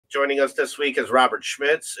Joining us this week is Robert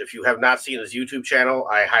Schmitz. If you have not seen his YouTube channel,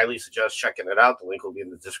 I highly suggest checking it out. The link will be in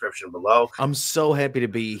the description below. I'm so happy to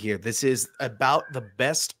be here. This is about the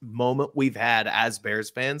best moment we've had as Bears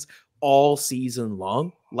fans all season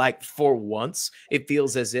long. Like, for once, it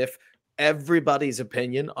feels as if everybody's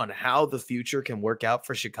opinion on how the future can work out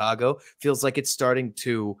for Chicago feels like it's starting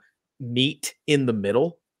to meet in the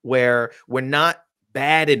middle, where we're not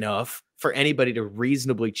bad enough for anybody to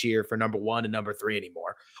reasonably cheer for number 1 and number 3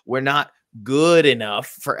 anymore. We're not good enough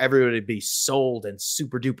for everybody to be sold and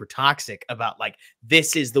super duper toxic about, like,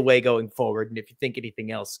 this is the way going forward. And if you think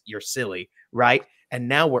anything else, you're silly, right? And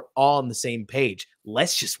now we're all on the same page.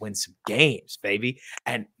 Let's just win some games, baby.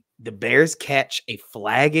 And the Bears catch a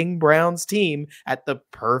flagging Browns team at the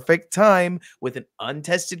perfect time with an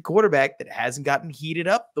untested quarterback that hasn't gotten heated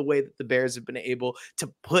up the way that the Bears have been able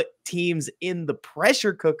to put teams in the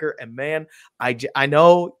pressure cooker. And man, I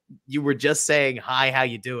know you were just saying, hi, how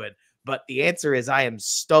you doing? But the answer is I am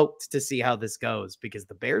stoked to see how this goes, because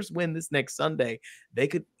the Bears win this next Sunday. They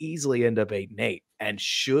could easily end up 8-8. And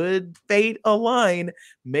should fate align,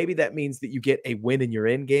 maybe that means that you get a win in your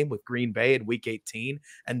end game with Green Bay in Week 18,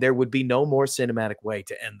 and there would be no more cinematic way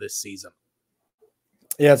to end this season.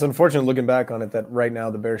 Yeah, it's unfortunate looking back on it that right now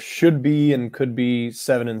the Bears should be and could be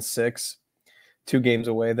 7-6, 2 games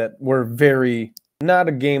away. That were very not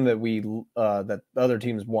a game that that other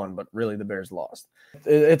teams won, but really the Bears lost.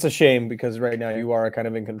 It's a shame, because right now you are kind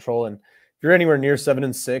of in control, and if you're anywhere near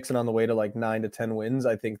 7-6 and on the way to like 9 to 10 wins,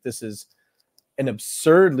 I think this is an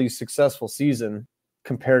absurdly successful season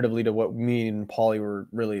comparatively to what me and Paulie were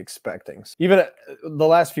really expecting. Even the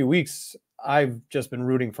last few weeks, I've just been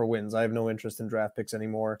rooting for wins. I have no interest in draft picks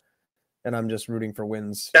anymore, and I'm just rooting for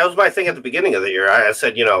wins. That was my thing at the beginning of the year. I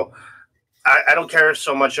said, you know, I don't care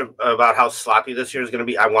so much about how sloppy this year is going to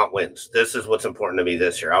be. I want wins. This is what's important to me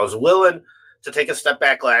this year. I was willing to take a step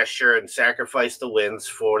back last year and sacrifice the wins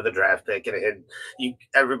for the draft pick. And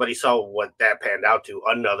everybody saw what that panned out to,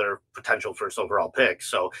 another potential first overall pick.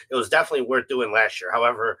 So it was definitely worth doing last year.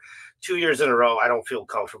 However, 2 years in a row, I don't feel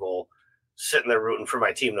comfortable sitting there rooting for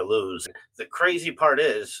my team to lose. The crazy part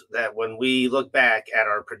is that when we look back at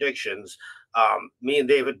our predictions, me and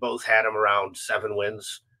David both had them around 7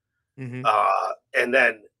 wins. Mm-hmm. And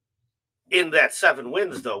then in that 7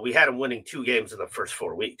 wins, though, we had them winning 2 games in the first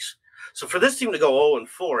 4 weeks. So for this team to go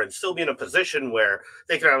 0-4 and still be in a position where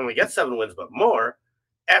they can not only get 7 wins, but more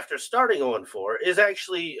after starting 0-4 is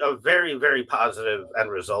actually a very, very positive end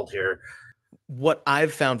result here. What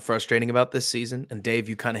I've found frustrating about this season, and Dave,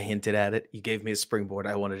 you kind of hinted at it, you gave me a springboard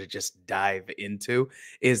I wanted to just dive into,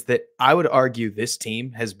 is that I would argue this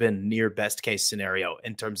team has been near best case scenario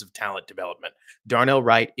in terms of talent development. Darnell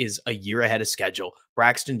Wright is a year ahead of schedule.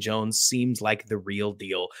 Braxton Jones seems like the real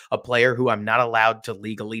deal, a player who I'm not allowed to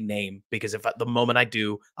legally name, because if at the moment I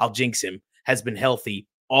do, I'll jinx him, has been healthy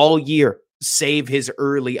all year, save his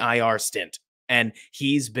early IR stint. And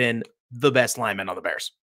he's been the best lineman on the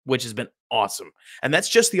Bears, which has been awesome. And that's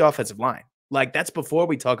just the offensive line. Like, that's before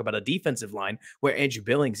we talk about a defensive line where Andrew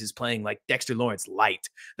Billings is playing like Dexter Lawrence light.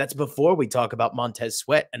 That's before we talk about Montez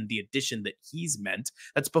Sweat and the addition that he's meant.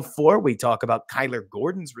 That's before we talk about Kyler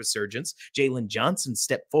Gordon's resurgence. Jalen Johnson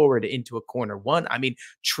stepped forward into a corner 1. I mean,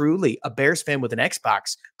 truly, a Bears fan with an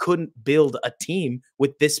Xbox couldn't build a team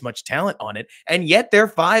with this much talent on it. And yet they're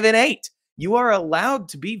 5-8. You are allowed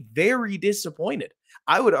to be very disappointed.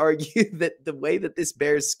 I would argue that the way that this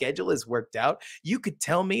Bears schedule is worked out, you could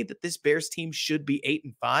tell me that this Bears team should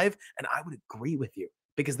be 8-5, and I would agree with you,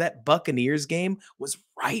 because that Buccaneers game was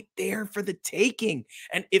right there for the taking.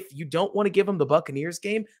 And if you don't want to give them the Buccaneers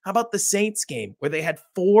game, how about the Saints game, where they had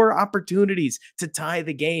 4 opportunities to tie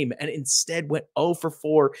the game and instead went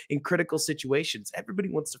 0-4 in critical situations? Everybody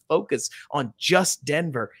wants to focus on just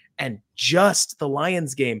Denver and just the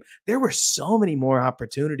Lions game. There were so many more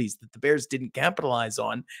opportunities that the Bears didn't capitalize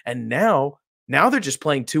on, and now they're just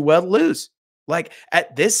playing too well to lose. Like,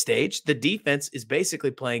 at this stage, the defense is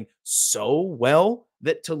basically playing so well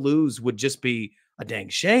that to lose would just be a dang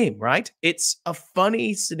shame, right? It's a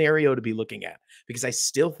funny scenario to be looking at, because I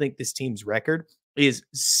still think this team's record is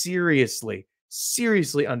seriously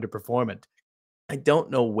underperforming. I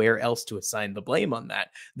don't know where else to assign the blame on that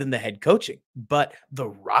than the head coaching, but the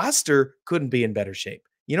roster couldn't be in better shape.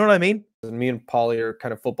 You know what I mean? Me and Paulie are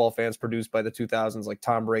kind of football fans produced by the 2000s, like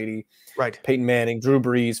Tom Brady, right? Peyton Manning, Drew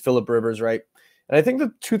Brees, Phillip Rivers, right? And I think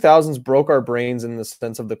the 2000s broke our brains in the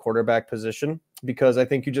sense of the quarterback position, because I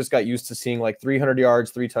think you just got used to seeing like 300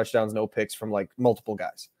 yards, 3 touchdowns, no picks from like multiple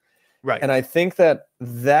guys. Right. And I think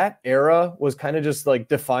that era was kind of just like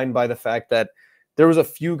defined by the fact that there was a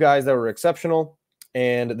few guys that were exceptional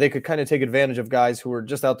and they could kind of take advantage of guys who were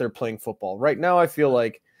just out there playing football. Right now, I feel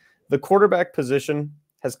like the quarterback position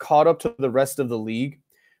has caught up to the rest of the league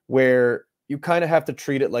where you kind of have to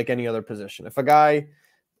treat it like any other position. If a guy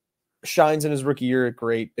shines in his rookie year,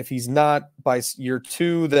 great. If he's not by year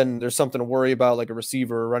 2, then there's something to worry about, like a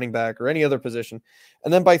receiver or running back or any other position.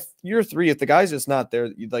 And then by year 3, if the guy's just not there,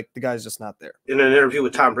 the guy's just not there. In an interview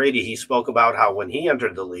with Tom Brady, he spoke about how when he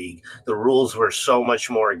entered the league, the rules were so much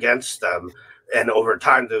more against them. And over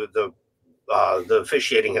time, the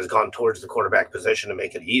officiating has gone towards the quarterback position to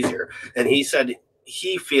make it easier. And he said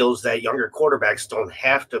he feels that younger quarterbacks don't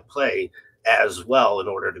have to play as well in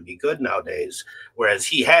order to be good nowadays, whereas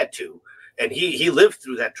he had to. And he lived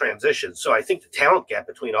through that transition. So I think the talent gap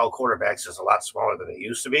between all quarterbacks is a lot smaller than it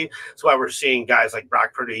used to be. That's why we're seeing guys like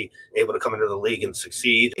Brock Purdy able to come into the league and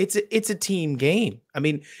succeed. It's a team game. I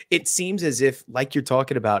mean, it seems as if, like you're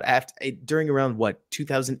talking about, during around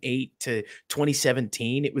 2008 to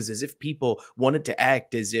 2017, it was as if people wanted to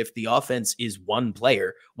act as if the offense is one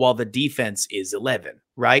player while the defense is 11.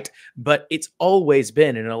 Right. But it's always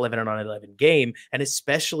been an 11-on-11 game. And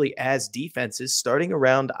especially as defenses starting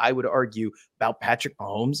around, I would argue, about Patrick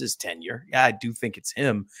Mahomes' tenure. Yeah, I do think it's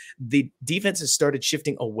him. The defenses started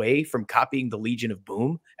shifting away from copying the Legion of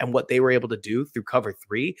Boom and what they were able to do through cover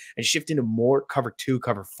 3 and shift into more cover 2,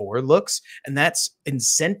 cover 4 looks. And that's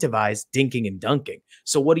incentivized dinking and dunking.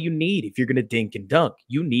 So what do you need if you're going to dink and dunk?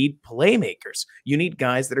 You need playmakers. You need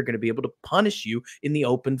guys that are going to be able to punish you in the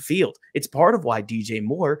open field. It's part of why DJ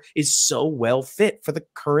Moore is so well fit for the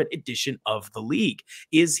current edition of the league.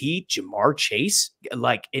 Is he Jamar Chase,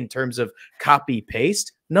 like in terms of copy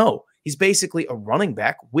paste? No, he's basically a running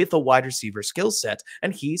back with a wide receiver skill set,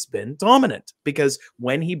 and he's been dominant because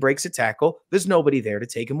when he breaks a tackle, there's nobody there to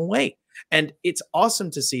take him away. And it's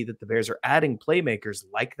awesome to see that the Bears are adding playmakers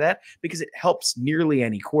like that because it helps nearly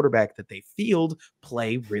any quarterback that they field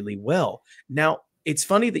play really well. Now, it's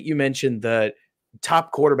funny that you mentioned the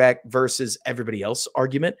top quarterback versus everybody else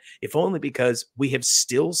argument, if only because we have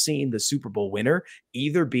still seen the Super Bowl winner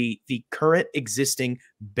either be the current existing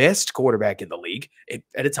best quarterback in the league.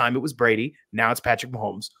 At a time, it was Brady. Now it's Patrick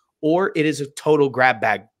Mahomes, or it is a total grab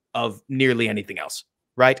bag of nearly anything else.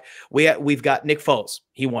 Right? We've got Nick Foles.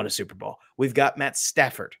 He won a Super Bowl. We've got Matt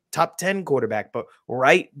Stafford, top 10 quarterback, but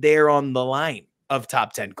right there on the line of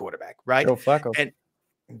top 10 quarterback. Right? Joe Flacco. And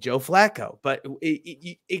Joe Flacco. But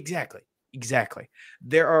exactly. Exactly.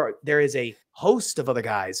 There is a host of other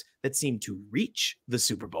guys that seem to reach the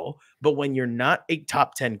Super Bowl, but when you're not a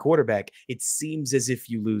top 10 quarterback, it seems as if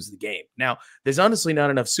you lose the game. Now, there's honestly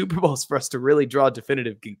not enough Super Bowls for us to really draw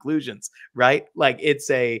definitive conclusions, right? Like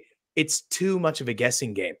it's too much of a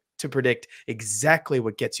guessing game to predict exactly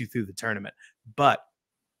what gets you through the tournament. But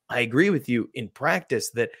I agree with you in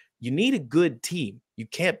practice that you need a good team. You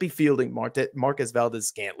can't be fielding Marquez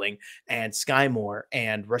Valdez-Scantling and Sky Moore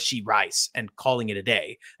and Rashee Rice and calling it a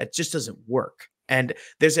day. That just doesn't work. And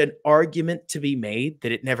there's an argument to be made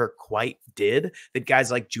that it never quite did, that guys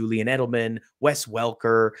like Julian Edelman, Wes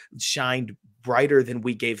Welker shined brighter than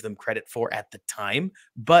we gave them credit for at the time.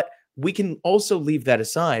 But we can also leave that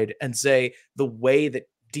aside and say the way that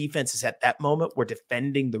defenses at that moment were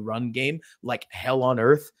defending the run game like hell on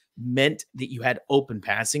earth meant that you had open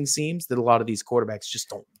passing seams that a lot of these quarterbacks just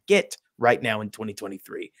don't get right now in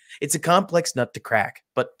 2023. It's a complex nut to crack,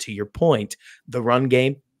 but to your point, the run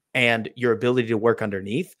game and your ability to work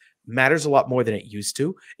underneath matters a lot more than it used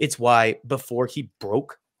to. It's why before he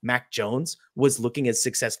broke, Mac Jones was looking as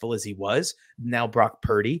successful as he was. Now Brock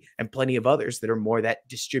Purdy and plenty of others that are more that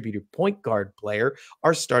distributed point guard player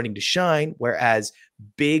are starting to shine, whereas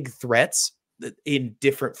big threats in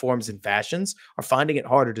different forms and fashions are finding it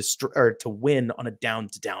harder to win on a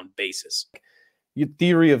down-to-down basis. Your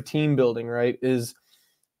theory of team building, right, is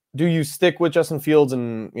do you stick with Justin Fields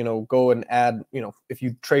and, go and add, if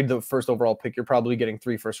you trade the first overall pick, you're probably getting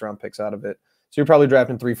 3 first-round picks out of it. So you're probably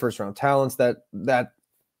drafting 3 first-round talents that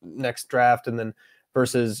next draft, and then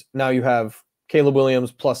versus now you have Caleb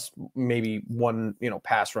Williams plus maybe one,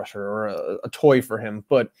 pass rusher or a toy for him.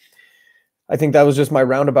 But I think that was just my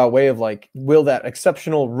roundabout way of like, will that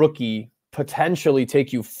exceptional rookie potentially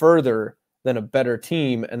take you further than a better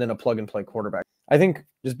team and then a plug and play quarterback? I think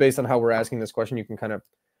just based on how we're asking this question, you can kind of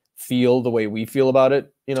feel the way we feel about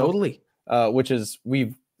it, Totally. Which is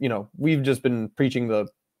we've just been preaching the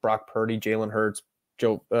Brock Purdy, Jalen Hurts,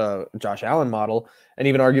 Josh Allen model, and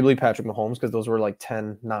even arguably Patrick Mahomes, because those were like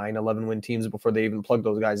 10, 9, 11 win teams before they even plugged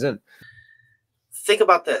those guys in. Think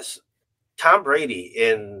about this. Tom Brady,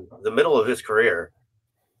 in the middle of his career,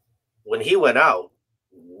 when he went out,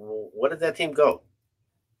 what did that team go?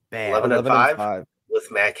 11-5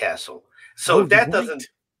 with Matt Castle. So if that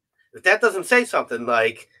doesn't say something,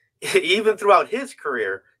 like even throughout his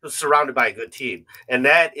career, surrounded by a good team. And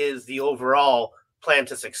that is the overall plan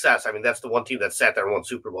to success. I mean, that's the one team that sat there and won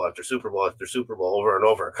Super Bowl after Super Bowl after Super Bowl over and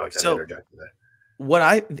over. So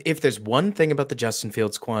if there's one thing about the Justin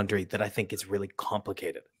Fields quandary that I think is really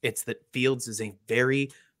complicated, it's that Fields is a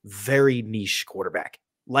very, very niche quarterback.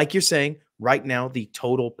 Like you're saying, right now, the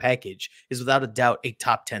total package is without a doubt a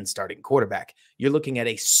top 10 starting quarterback. You're looking at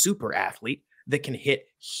a super athlete that can hit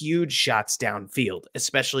huge shots downfield,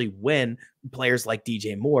 especially when players like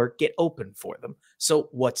DJ Moore get open for them. So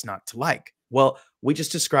what's not to like? Well, we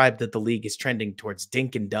just described that the league is trending towards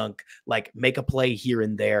dink and dunk, like make a play here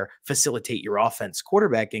and there, facilitate your offense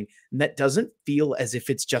quarterbacking. And that doesn't feel as if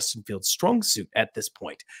it's Justin Fields' strong suit at this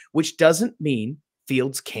point, which doesn't mean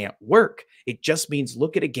Fields can't work. It just means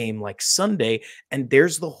look at a game like Sunday, and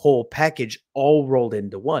there's the whole package all rolled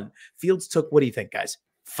into one. Fields took, what do you think, guys?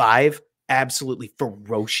 5 absolutely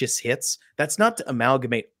ferocious hits. That's not to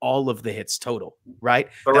amalgamate all of the hits total, right?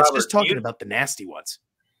 But That's Robert, just talking about the nasty ones.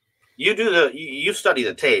 You study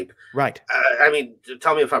the tape, right? I mean,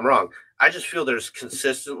 tell me if I'm wrong. I just feel there's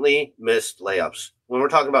consistently missed layups when we're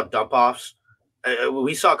talking about dump offs.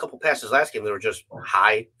 We saw a couple passes last game that were just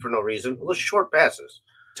high for no reason. It was short passes.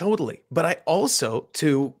 Totally. But I also,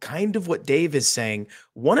 to kind of what Dave is saying,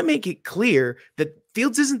 want to make it clear that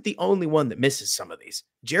Fields isn't the only one that misses some of these.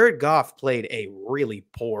 Jared Goff played a really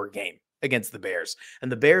poor game against the Bears,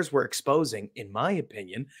 and the Bears were exposing, in my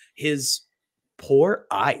opinion, his poor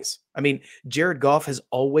eyes. I mean, Jared Goff has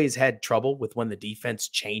always had trouble with when the defense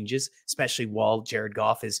changes, especially while Jared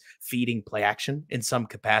Goff is feeding play action in some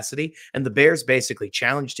capacity. And the Bears basically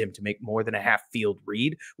challenged him to make more than a half field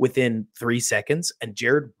read within 3 seconds. And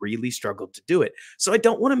Jared really struggled to do it. So I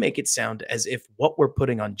don't want to make it sound as if what we're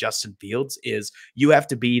putting on Justin Fields is you have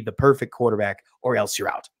to be the perfect quarterback or else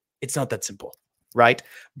you're out. It's not that simple, right?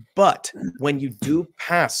 But when you do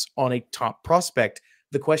pass on a top prospect,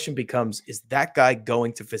 the question becomes, is that guy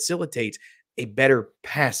going to facilitate a better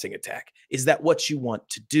passing attack? Is that what you want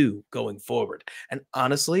to do going forward? And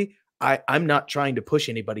honestly, I'm not trying to push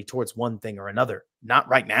anybody towards one thing or another. Not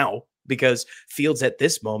right now, because Fields at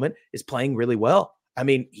this moment is playing really well. I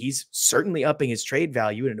mean, he's certainly upping his trade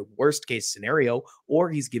value in a worst case scenario, or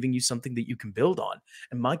he's giving you something that you can build on.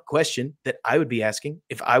 And my question that I would be asking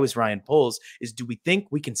if I was Ryan Poles is, do we think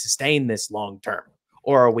we can sustain this long term?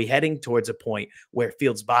 Or are we heading towards a point where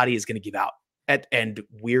Fields' body is going to give out and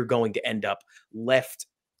we're going to end up left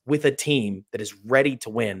with a team that is ready to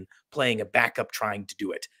win, playing a backup trying to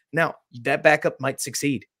do it? Now, that backup might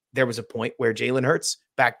succeed. There was a point where Jalen Hurts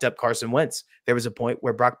backed up Carson Wentz. There was a point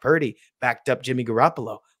where Brock Purdy backed up Jimmy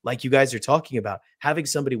Garoppolo. Like you guys are talking about, having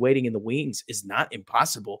somebody waiting in the wings is not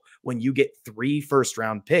impossible when you get 3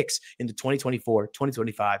 first-round picks in the 2024,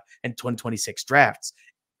 2025, and 2026 drafts.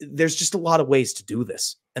 There's just a lot of ways to do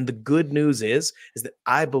this. And the good news is that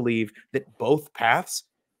I believe that both paths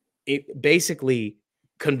basically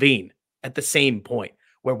convene at the same point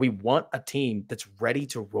where we want a team that's ready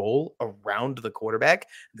to roll around the quarterback.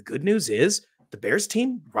 The good news is the Bears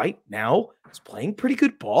team right now is playing pretty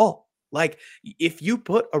good ball. Like, if you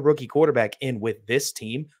put a rookie quarterback in with this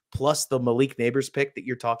team, plus the Malik Neighbors pick that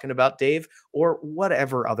you're talking about, Dave, or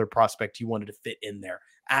whatever other prospect you wanted to fit in there,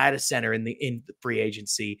 add a center in the free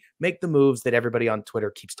agency, make the moves that everybody on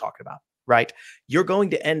Twitter keeps talking about, right? You're going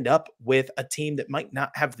to end up with a team that might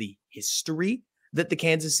not have the history that the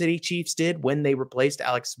Kansas City Chiefs did when they replaced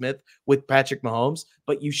Alex Smith with Patrick Mahomes,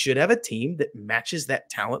 but you should have a team that matches that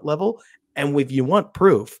talent level. And if you want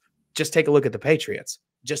proof, just take a look at the Patriots.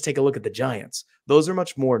 Just take a look at the Giants. Those are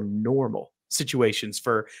much more normal situations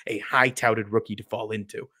for a high-touted rookie to fall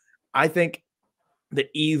into. I think that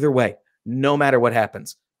either way, no matter what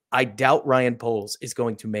happens, I doubt Ryan Poles is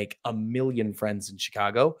going to make a million friends in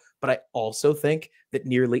Chicago, but I also think that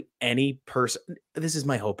nearly any person, this is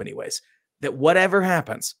my hope anyways, that whatever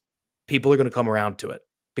happens, people are going to come around to it.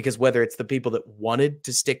 Because whether it's the people that wanted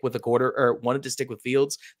to stick with wanted to stick with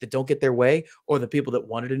Fields that don't get their way, or the people that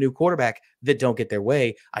wanted a new quarterback that don't get their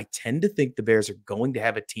way, I tend to think the Bears are going to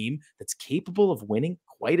have a team that's capable of winning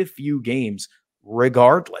quite a few games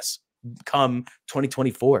regardless come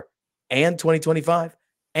 2024 and 2025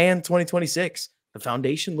 and 2026. The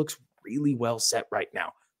foundation looks really well set right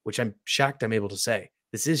now, which I'm shocked I'm able to say.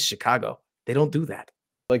 This is Chicago. They don't do that.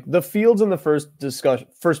 Like, the Fields in the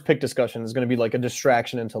first pick discussion is going to be like a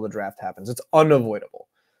distraction until the draft happens. It's unavoidable.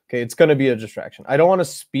 Okay, it's going to be a distraction. I don't want to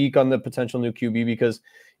speak on the potential new QB, because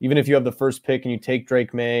even if you have the first pick and you take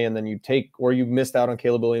Drake May and then you missed out on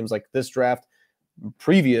Caleb Williams, like this draft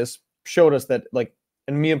previous showed us that, like,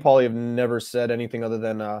 and me and Paulie have never said anything other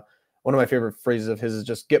than one of my favorite phrases of his is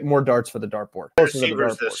just get more darts for the dartboard.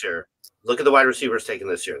 Receivers this year. Look at the wide receivers taken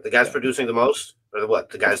this year. The guy's producing the most, or what?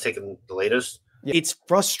 The guy's taking the latest. It's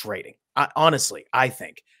frustrating, honestly, I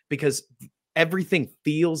think, because everything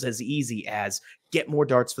feels as easy as get more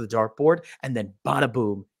darts for the dartboard and then bada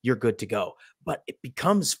boom, you're good to go. But it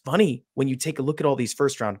becomes funny when you take a look at all these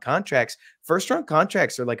first-round contracts. First-round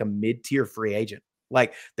contracts are like a mid-tier free agent.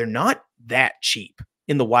 Like, they're not that cheap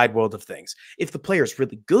in the wide world of things. If the player's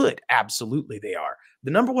really good, absolutely they are.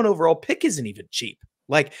 The number 1 overall pick isn't even cheap.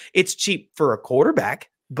 Like, it's cheap for a quarterback,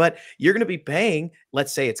 but you're going to be paying,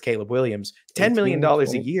 let's say it's Caleb Williams, $10 million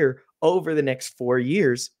a year over the next 4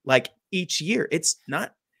 years, like each year. It's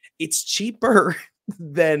cheaper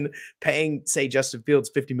than paying, say, Justin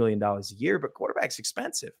Fields $50 million a year, but quarterback's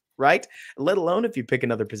expensive, right? Let alone if you pick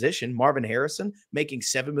another position, Marvin Harrison making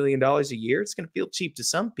 $7 million a year, it's going to feel cheap to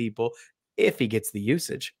some people if he gets the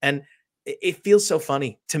usage. And it feels so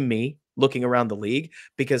funny to me looking around the league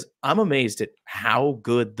because I'm amazed at how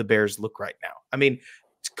good the Bears look right now. I mean,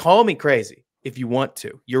 call me crazy if you want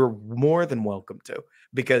to. You're more than welcome to,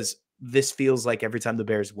 because this feels like every time the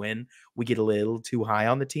Bears win, we get a little too high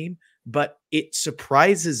on the team. But it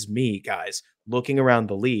surprises me, guys, looking around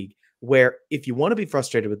the league, where if you want to be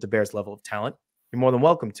frustrated with the Bears' level of talent, you're more than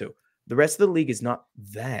welcome to. The rest of the league is not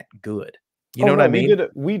that good. You know what I mean?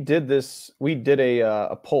 We did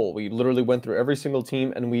a poll. We literally went through every single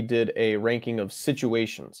team and we did a ranking of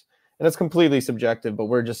situations. And it's completely subjective, but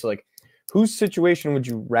we're just like, whose situation would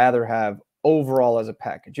you rather have overall as a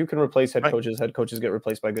package? You can replace head coaches. Head coaches get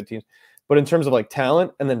replaced by good teams. But in terms of like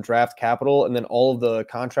talent and then draft capital and then all of the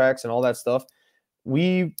contracts and all that stuff,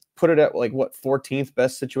 we put it at like what, 14th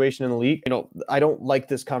best situation in the league. You know, I don't like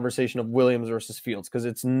this conversation of Williams versus Fields because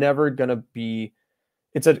it's never going to be,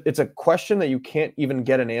 it's a question that you can't even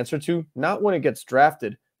get an answer to, not when it gets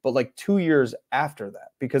drafted, but like 2 years after that,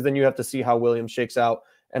 because then you have to see how Williams shakes out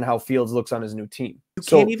and how Fields looks on his new team. You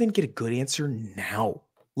can't even get a good answer now.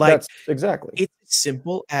 Like, that's exactly. It's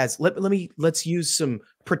simple as let's use some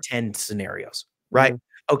pretend scenarios, right?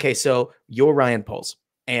 Mm-hmm. Okay, so you're Ryan Poles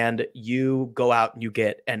and you go out and you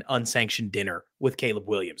get an unsanctioned dinner with Caleb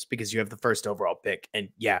Williams because you have the first overall pick. And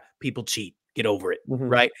yeah, people cheat. Get over it,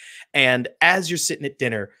 right? And as you're sitting at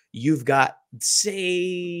dinner, you've got,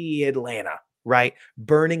 say, Atlanta, right?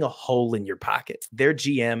 Burning a hole in your pocket. Their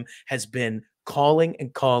GM has been calling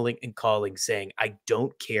and calling and calling, saying, I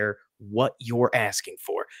don't care what you're asking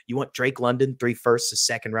for. You want Drake London, 3 firsts, a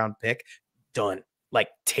second-round pick? Done. Like,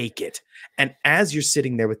 take it. And as you're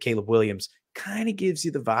sitting there with Caleb Williams, kind of gives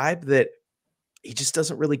you the vibe that he just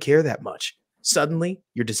doesn't really care that much. Suddenly,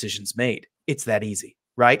 your decision's made. It's that easy,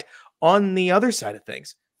 right? On the other side of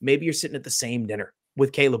things, maybe you're sitting at the same dinner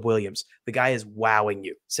with Caleb Williams. The guy is wowing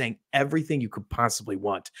you, saying everything you could possibly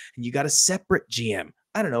want. And you got a separate GM.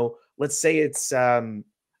 I don't know. Let's say it's the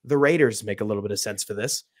Raiders make a little bit of sense for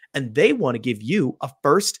this. And they want to give you a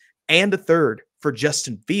first and a third for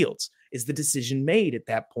Justin Fields. Is the decision made at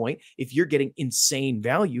that point if you're getting insane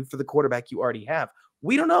value for the quarterback you already have?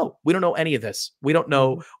 We don't know. We don't know any of this. We don't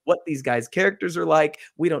know what these guys' characters are like.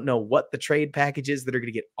 We don't know what the trade packages that are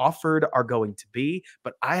going to get offered are going to be.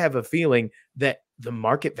 But I have a feeling that the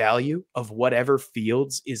market value of whatever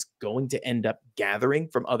Fields is going to end up gathering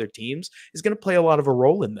from other teams is going to play a lot of a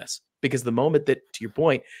role in this. Because the moment that, to your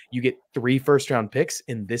point, you get 3 first-round picks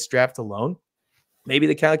in this draft alone, maybe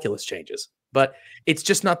the calculus changes. But it's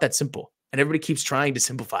just not that simple. And everybody keeps trying to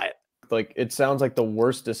simplify it. Like, it sounds like the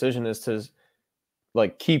worst decision is to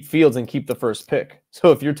like keep Fields and keep the first pick.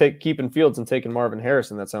 So if you're keeping Fields and taking Marvin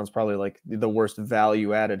Harrison, that sounds probably like the worst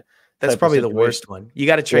value added. That's probably the worst one. You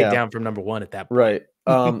got to trade down from number 1 at that point.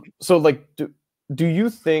 Right. So like, do you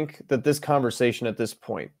think that this conversation at this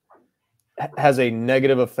point has a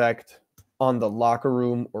negative effect on the locker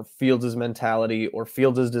room or Fields' mentality or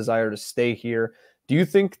Fields' desire to stay here? Do you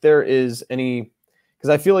think there is any, because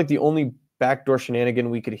I feel like the only backdoor shenanigan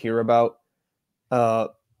we could hear about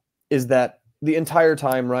is that the entire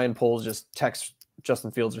time Ryan Poles just texts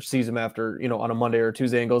Justin Fields or sees him after, you know, on a Monday or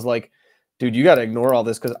Tuesday and goes like, dude, you got to ignore all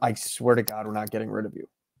this because I swear to God, we're not getting rid of you.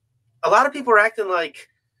 A lot of people are acting like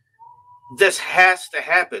this has to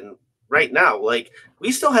happen right now. Like,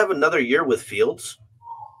 we still have another year with Fields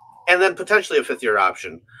and then potentially a 5th-year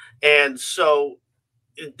option. And so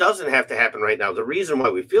it doesn't have to happen right now. The reason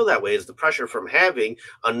why we feel that way is the pressure from having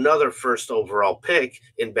another first overall pick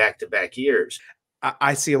in back-to-back years.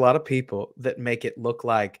 I see a lot of people that make it look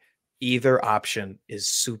like either option is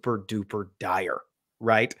super duper dire,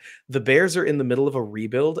 right? The Bears are in the middle of a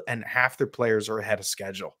rebuild and half their players are ahead of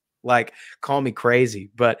schedule. Like, call me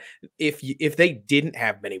crazy, but if they didn't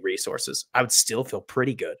have many resources, I would still feel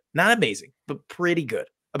pretty good. Not amazing, but pretty good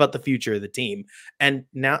about the future of the team. And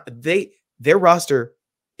now their roster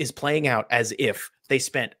is playing out as if they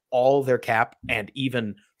spent all their cap and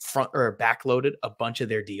even front or backloaded a bunch of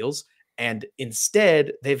their deals. And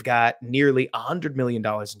instead, they've got nearly $100 million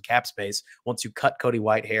in cap space once you cut Cody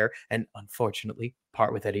Whitehair and unfortunately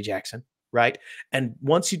part with Eddie Jackson, right? And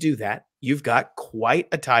once you do that, you've got quite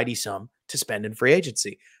a tidy sum to spend in free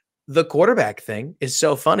agency. The quarterback thing is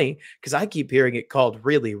so funny because I keep hearing it called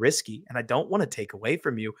really risky, and I don't want to take away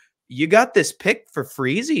from you. You got this pick for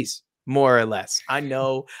freezies, more or less. I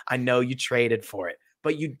know you traded for it,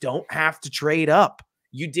 but you don't have to trade up.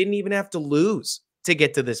 You didn't even have to lose to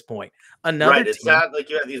get to this point. Right. It's not like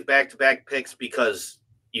you have these back-to-back picks because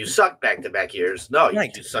you suck back-to-back years. No,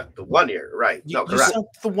 you sucked the 1 year. Right. You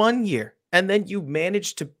sucked the 1 year. And then you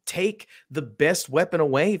managed to take the best weapon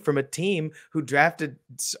away from a team who drafted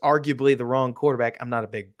arguably the wrong quarterback. I'm not a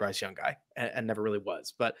big Bryce Young guy and never really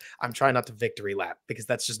was, but I'm trying not to victory lap because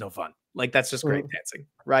that's just no fun. Like, that's just great dancing,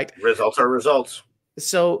 right? Results are results.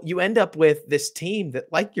 So you end up with this team that,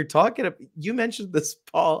 like you're talking about, you mentioned this,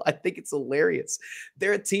 Paul. I think it's hilarious.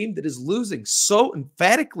 They're a team that is losing so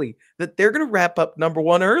emphatically that they're going to wrap up number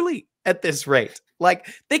 1 early at this rate. Like,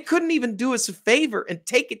 they couldn't even do us a favor and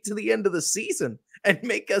take it to the end of the season and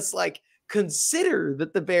make us like consider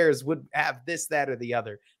that the Bears would have this, that, or the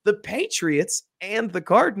other. The Patriots and the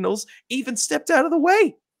Cardinals even stepped out of the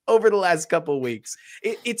way over the last couple of weeks.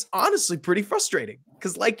 It's honestly pretty frustrating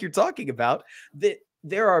because, like you're talking about, that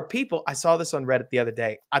there are people, I saw this on Reddit the other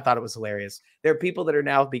day. I thought it was hilarious. There are people that are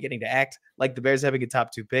now beginning to act like the Bears having a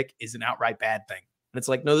top 2 pick is an outright bad thing. And it's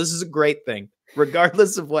like, no, this is a great thing,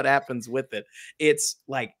 regardless of what happens with it. It's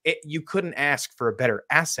like you couldn't ask for a better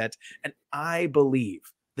asset. And I believe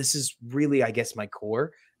this is really, I guess, my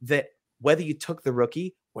core, that whether you took the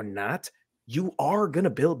rookie or not, you are going to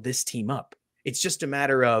build this team up. It's just a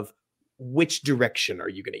matter of which direction are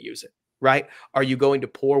you going to use it, right? Are you going to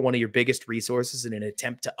pour one of your biggest resources in an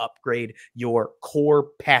attempt to upgrade your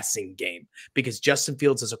core passing game? Because Justin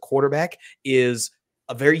Fields as a quarterback is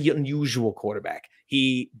a very unusual quarterback.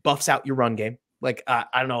 He buffs out your run game. Like, I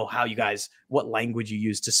don't know what language you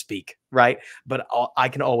use to speak, right? But I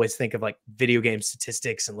can always think of like video game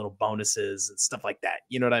statistics and little bonuses and stuff like that.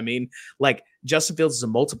 You know what I mean? Like, Justin Fields is a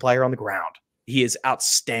multiplier on the ground. He is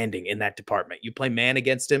outstanding in that department. You play man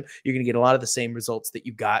against him, you're going to get a lot of the same results that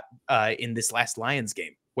you got in this last Lions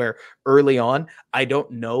game, where early on, I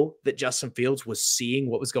don't know that Justin Fields was seeing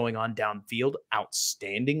what was going on downfield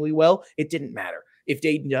outstandingly well. It didn't matter. If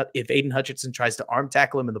Aiden Hutchinson tries to arm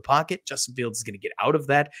tackle him in the pocket, Justin Fields is going to get out of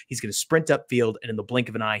that. He's going to sprint upfield, and in the blink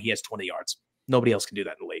of an eye, he has 20 yards. Nobody else can do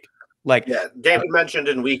that in the league. Like, yeah, David mentioned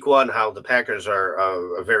in week 1 how the Packers are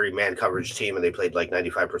a very man coverage team, and they played like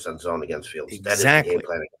 95% zone against Fields. Exactly. That is the game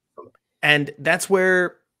plan. And that's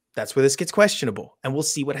where this gets questionable. And we'll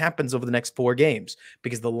see what happens over the next 4 games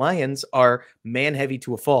because the Lions are man heavy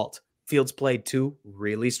to a fault. Fields played 2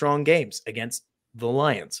 really strong games against the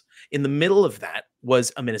Lions. In the middle of that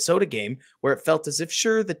was a Minnesota game where it felt as if,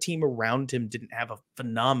 sure, the team around him didn't have a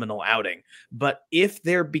phenomenal outing. But if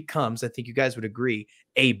there becomes, I think you guys would agree,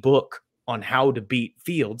 a book on how to beat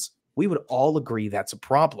Fields, we would all agree that's a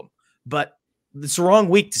problem. But it's the wrong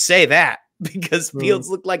week to say that because Fields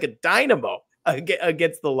looked like a dynamo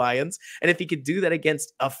against the Lions. And if he could do that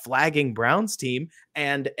against a flagging Browns team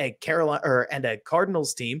and a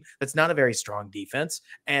Cardinals team that's not a very strong defense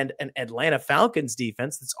and an Atlanta Falcons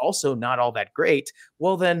defense that's also not all that great,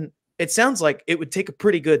 well, then it sounds like it would take a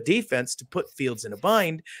pretty good defense to put Fields in a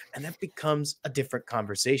bind, and that becomes a different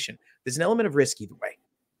conversation. There's an element of risk either way,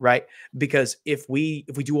 right? Because if we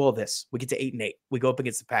do all this, we get to 8-8, we go up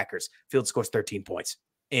against the Packers, Fields scores 13 points.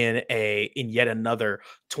 In yet another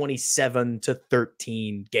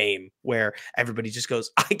 27-13 game where everybody just goes,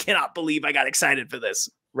 I cannot believe I got excited for this,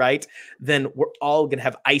 right? Then we're all going to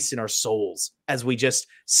have ice in our souls as we just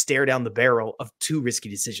stare down the barrel of 2 risky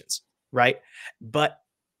decisions, right? But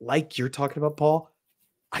like you're talking about, Paul,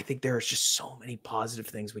 I think there are just so many positive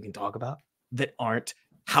things we can talk about that aren't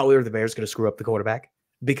how are the Bears going to screw up the quarterback,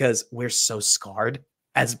 because we're so scarred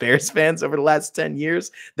as Bears fans over the last 10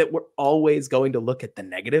 years that we're always going to look at the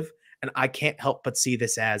negative. And I can't help but see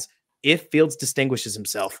this as if Fields distinguishes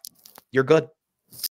himself, you're good.